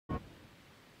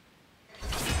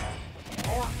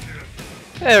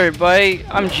Hey everybody,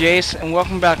 I'm Jace, and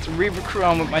welcome back to Reaver Crew.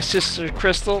 I'm with my sister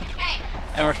Crystal,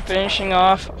 and we're finishing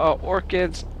off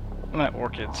Orchids. Not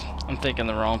Orchids. I'm thinking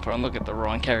the wrong part. I'm looking at the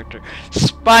wrong character.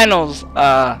 Spinal's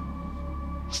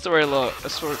story mode.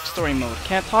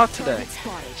 Can't talk today.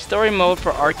 Story mode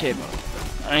for arcade mode.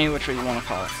 I don't know which way you want to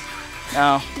call it.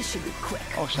 Now,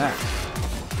 oh snap.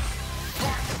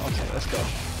 Okay, let's go.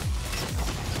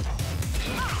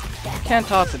 Can't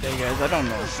talk today, guys. I don't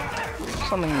know.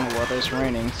 Something in the weather. It's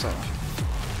raining, so.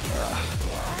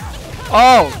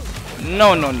 Oh!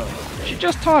 No. She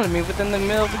just taunted me within the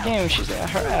middle of the game. She's at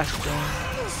her ass being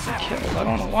killed. I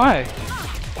don't know why.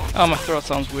 Oh, my throat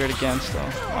sounds weird again, so.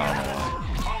 I don't know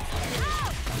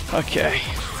why. Okay.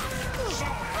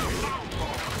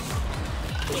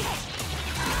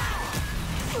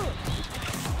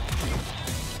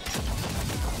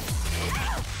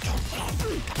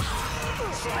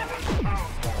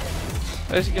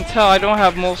 As you can tell, I don't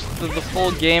have most of the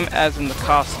full game, as in the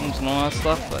costumes and all that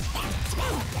stuff, but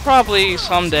probably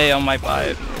someday I might buy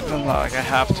it. It's not like I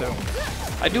have to.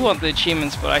 I do want the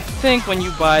achievements, but I think when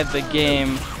you buy the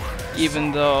game,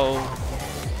 even though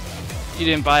you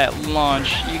didn't buy it at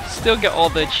launch, you still get all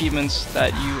the achievements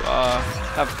that you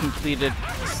have completed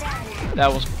that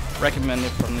was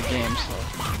recommended from the game, so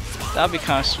that'd be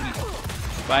kind of sweet.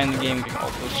 Buying the game and getting all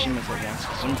those achievements again,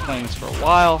 because I've been playing this for a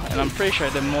while, and I'm pretty sure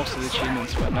I did most of the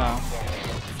achievements by now.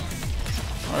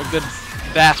 Or a good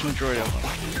vast majority of them.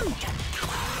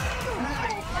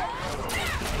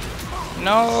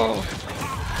 No!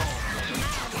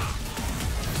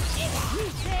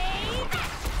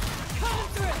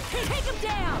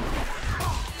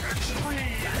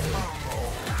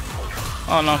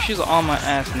 Oh no, she's on my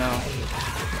ass now.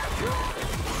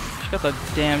 She got the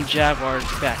damn Jaguars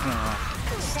backing her up.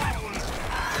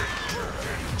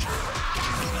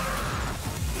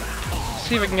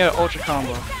 See if I can get an ultra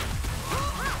combo.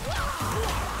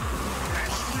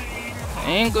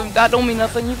 That don't mean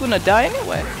nothing. You're gonna die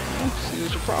anyway. See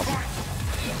what's your problem.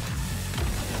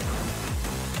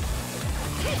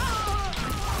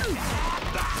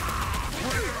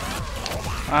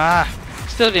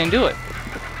 Still didn't do it.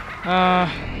 Oh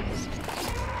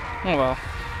well.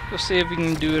 Let's see if we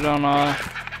can do it on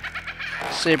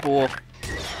Saber Wolf.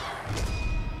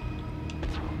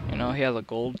 You know, he has a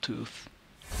gold tooth.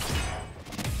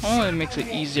 Oh, it makes it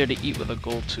easier to eat with a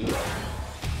gold tooth.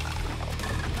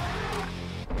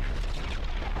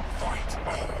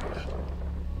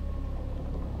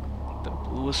 The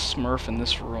bluest Smurf in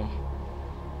this room.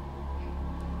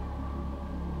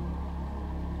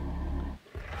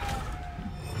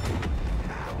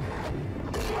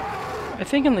 I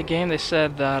think in the game they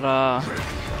said that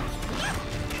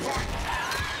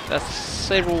that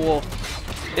Saber Wolf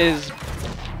is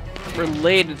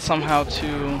related somehow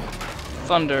to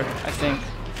Thunder, I think.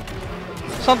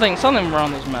 Something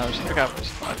around those matters. I forgot.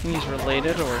 I think he's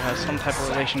related or has some type of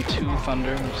relation to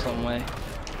Thunder in some way.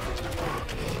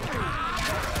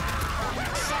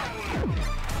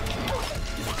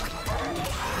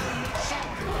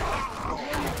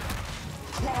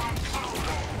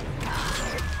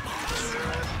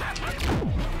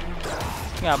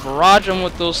 Yeah, barrage him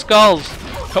with those skulls.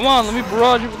 Come on, let me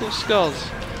barrage you with those skulls.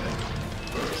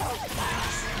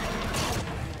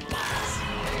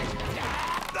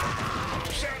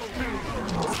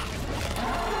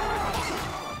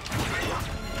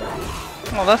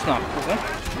 Oh, that's not cool.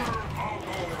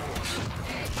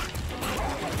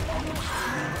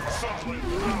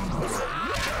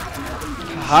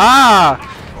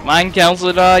 Ha! Mine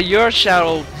canceled your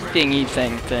shadow thingy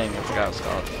thing. I forgot what it's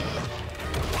called.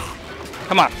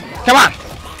 Come on! Come on!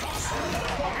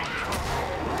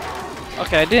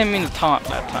 Okay, I didn't mean to taunt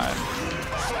that time.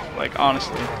 Like,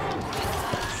 honestly.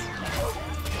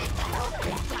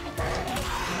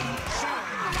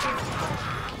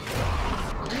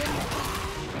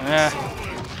 Yeah.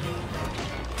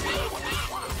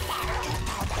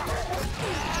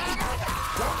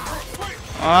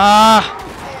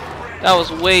 That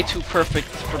was way too perfect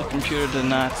for the computer to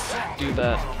not do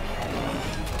that.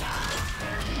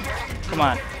 Come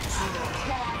on.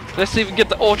 Let's see if we get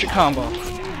the ultra combo.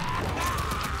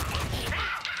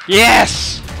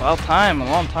 Yes! Well, a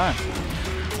long time.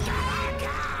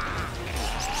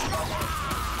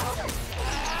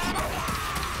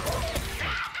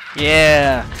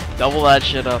 Yeah! Double that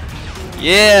shit up.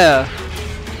 Yeah!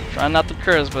 Trying not to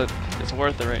curse, but it's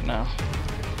worth it right now.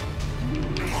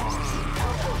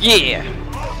 Yeah!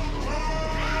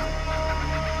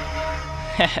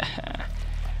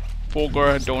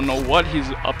 Fulgur don't know what he's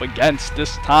up against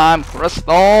this time.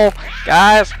 Crystal!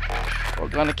 Guys! We're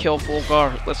gonna kill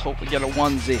Fulgur. Let's hope we get a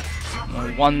onesie.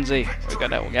 A onesie. We're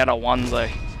gonna get a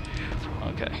onesie.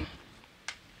 Okay.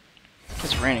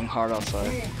 It's raining hard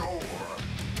outside.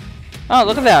 Oh,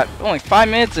 look at that! Only 5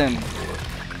 minutes in.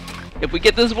 If we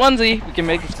get this onesie, we can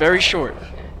make this very short,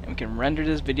 and we can render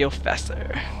this video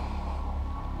faster.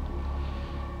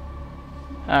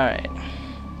 Alright.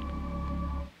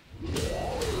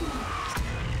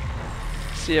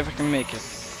 See if I can make it.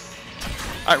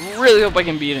 I really hope I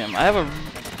can beat him. I have a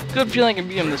good feeling I can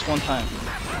beat him this one time.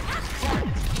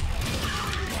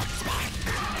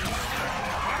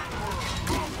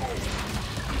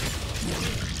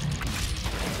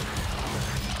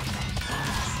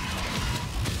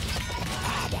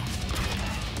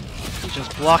 He's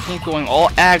just blocking, going all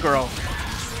aggro.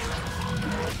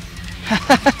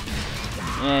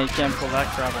 Yeah, you can't pull that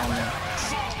crap on me.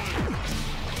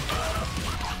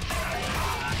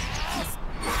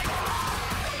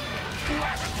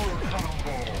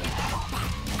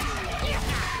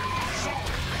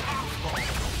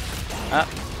 Ah.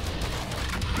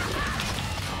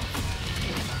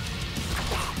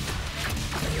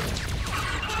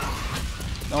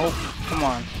 Nope, come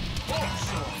on.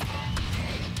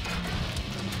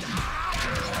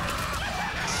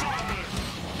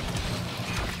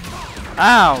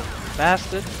 Ow,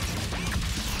 bastard.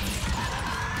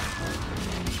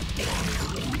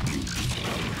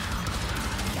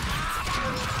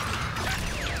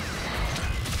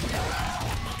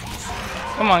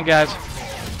 Come on, guys.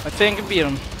 I think I can beat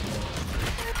him.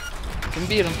 I can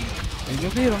beat him. I can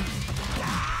beat him.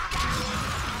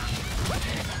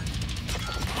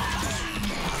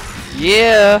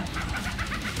 Yeah!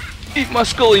 Eat my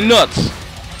scully nuts!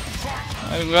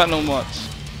 I ain't got no nuts.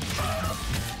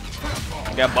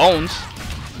 I got bones.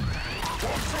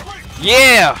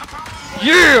 Yeah!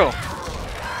 Yeah!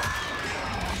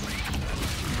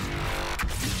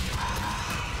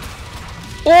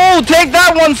 Oh, take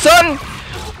that one, son!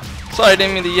 Sorry, I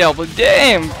didn't mean to yell, but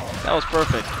damn! That was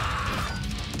perfect.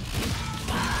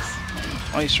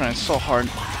 Oh, he's trying so hard.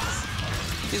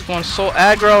 He's going so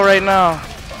aggro right now.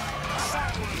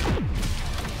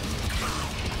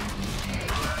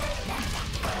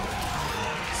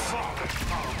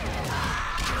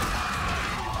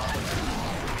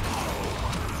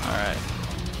 Alright.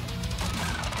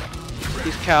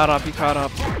 He's caught up, he caught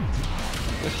up.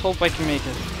 Let's hope I can make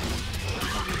it.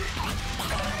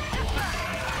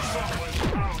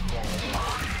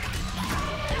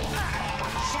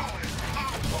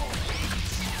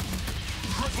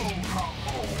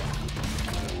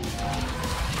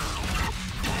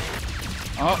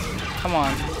 Oh, come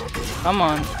on. Come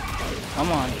on.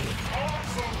 Come on.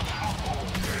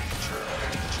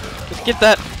 Let's get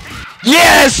that.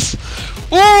 Yes!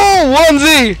 Ooh,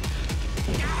 onesie!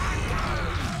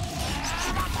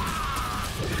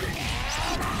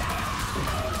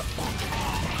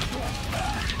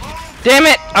 Damn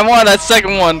it! I wanted that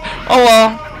second one. Oh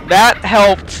well, that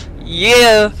helped.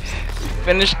 Yeah!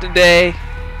 Finished the day.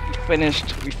 We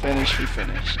finished.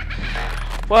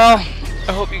 Well,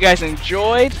 I hope you guys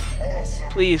enjoyed.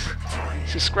 Please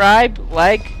subscribe,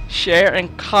 like, share,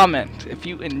 and comment. If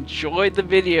you enjoyed the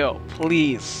video,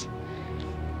 please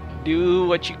do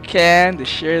what you can to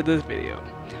share this video.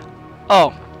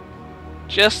 Oh,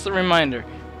 just a reminder.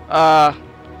 I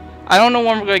don't know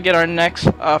when we're gonna get our next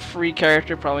free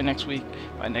character. Probably next week,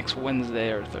 by next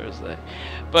Wednesday or Thursday.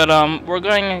 But we're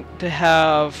going to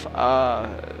have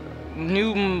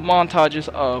new montages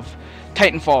of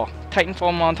Titanfall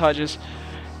montages,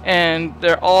 and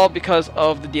they're all because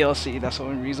of the DLC. That's the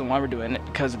only reason why we're doing it,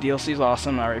 because the DLC is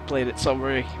awesome. I already played it, so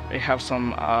we have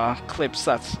some clips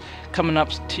that's coming up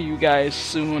to you guys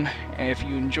soon. And if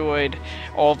you enjoyed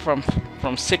all from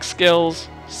 6 skills,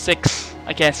 6,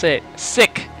 I can't say it,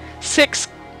 6,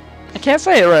 I can't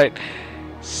say it right,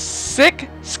 6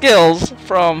 skills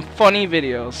from funny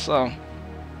videos. So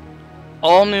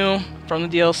all new from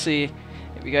the DLC.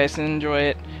 If you guys enjoy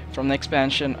it, from the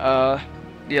expansion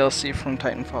DLC from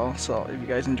Titanfall. So if you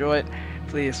guys enjoy it,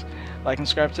 please like and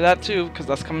subscribe to that too, because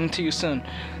that's coming to you soon.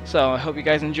 So I hope you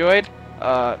guys enjoyed.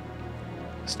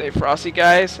 Stay frosty,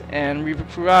 guys, and Reaver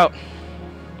Crew out.